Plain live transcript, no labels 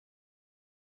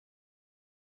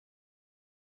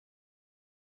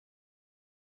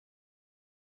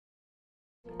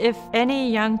If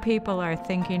any young people are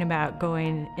thinking about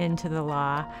going into the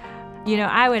law,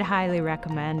 I would highly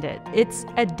recommend it. It's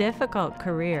a difficult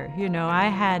career. I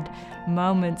had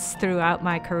moments throughout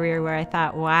my career where I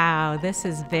thought, wow, this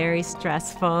is very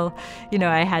stressful.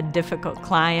 I had difficult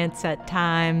clients at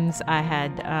times. I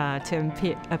had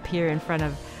to appear in front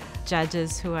of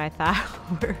judges who I thought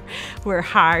were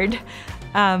hard.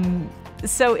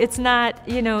 So it's not,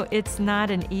 it's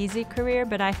not an easy career,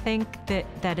 but I think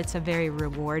that it's a very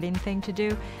rewarding thing to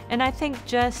do. And I think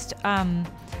just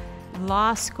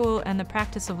law school and the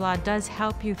practice of law does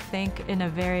help you think in a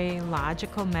very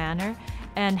logical manner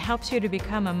and helps you to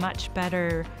become a much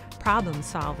better problem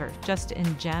solver just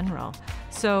in general.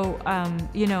 So,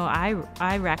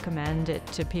 I recommend it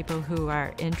to people who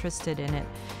are interested in it.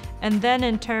 And then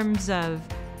in terms of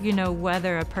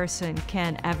whether a person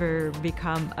can ever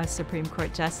become a Supreme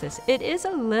Court justice, it is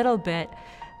a little bit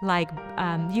like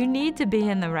you need to be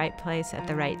in the right place at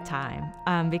the right time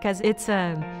because it's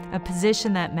a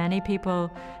position that many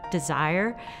people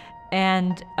desire,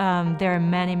 and there are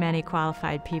many, many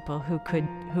qualified people who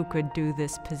could do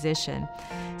this position.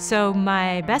 So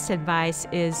my best advice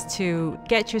is to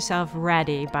get yourself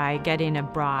ready by getting a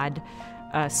broad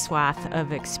swath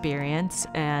of experience,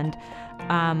 and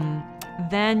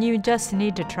then you just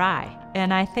need to try.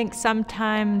 And I think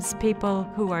sometimes people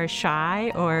who are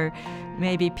shy, or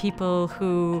maybe people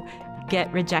who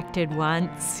get rejected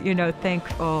once, think,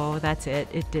 oh, that's it,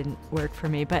 it didn't work for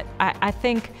me. But I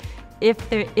think if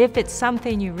it's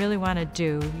something you really want to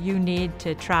do, you need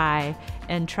to try,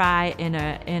 and try in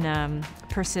a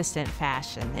persistent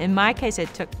fashion. In my case,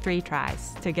 it took 3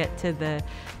 tries to get to the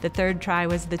third try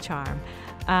was the charm.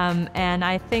 And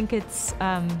I think it's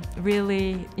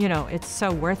really, it's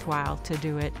so worthwhile to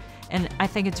do it. And I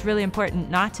think it's really important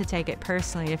not to take it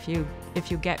personally if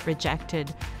you get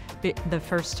rejected the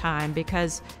first time,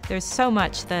 because there's so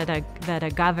much that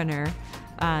a governor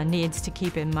needs to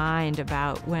keep in mind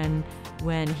about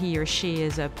when he or she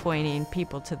is appointing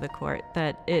people to the court,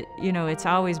 that it's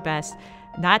always best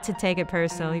not to take it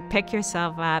personally. Pick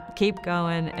yourself up, keep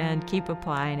going, and keep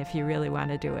applying if you really want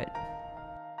to do it.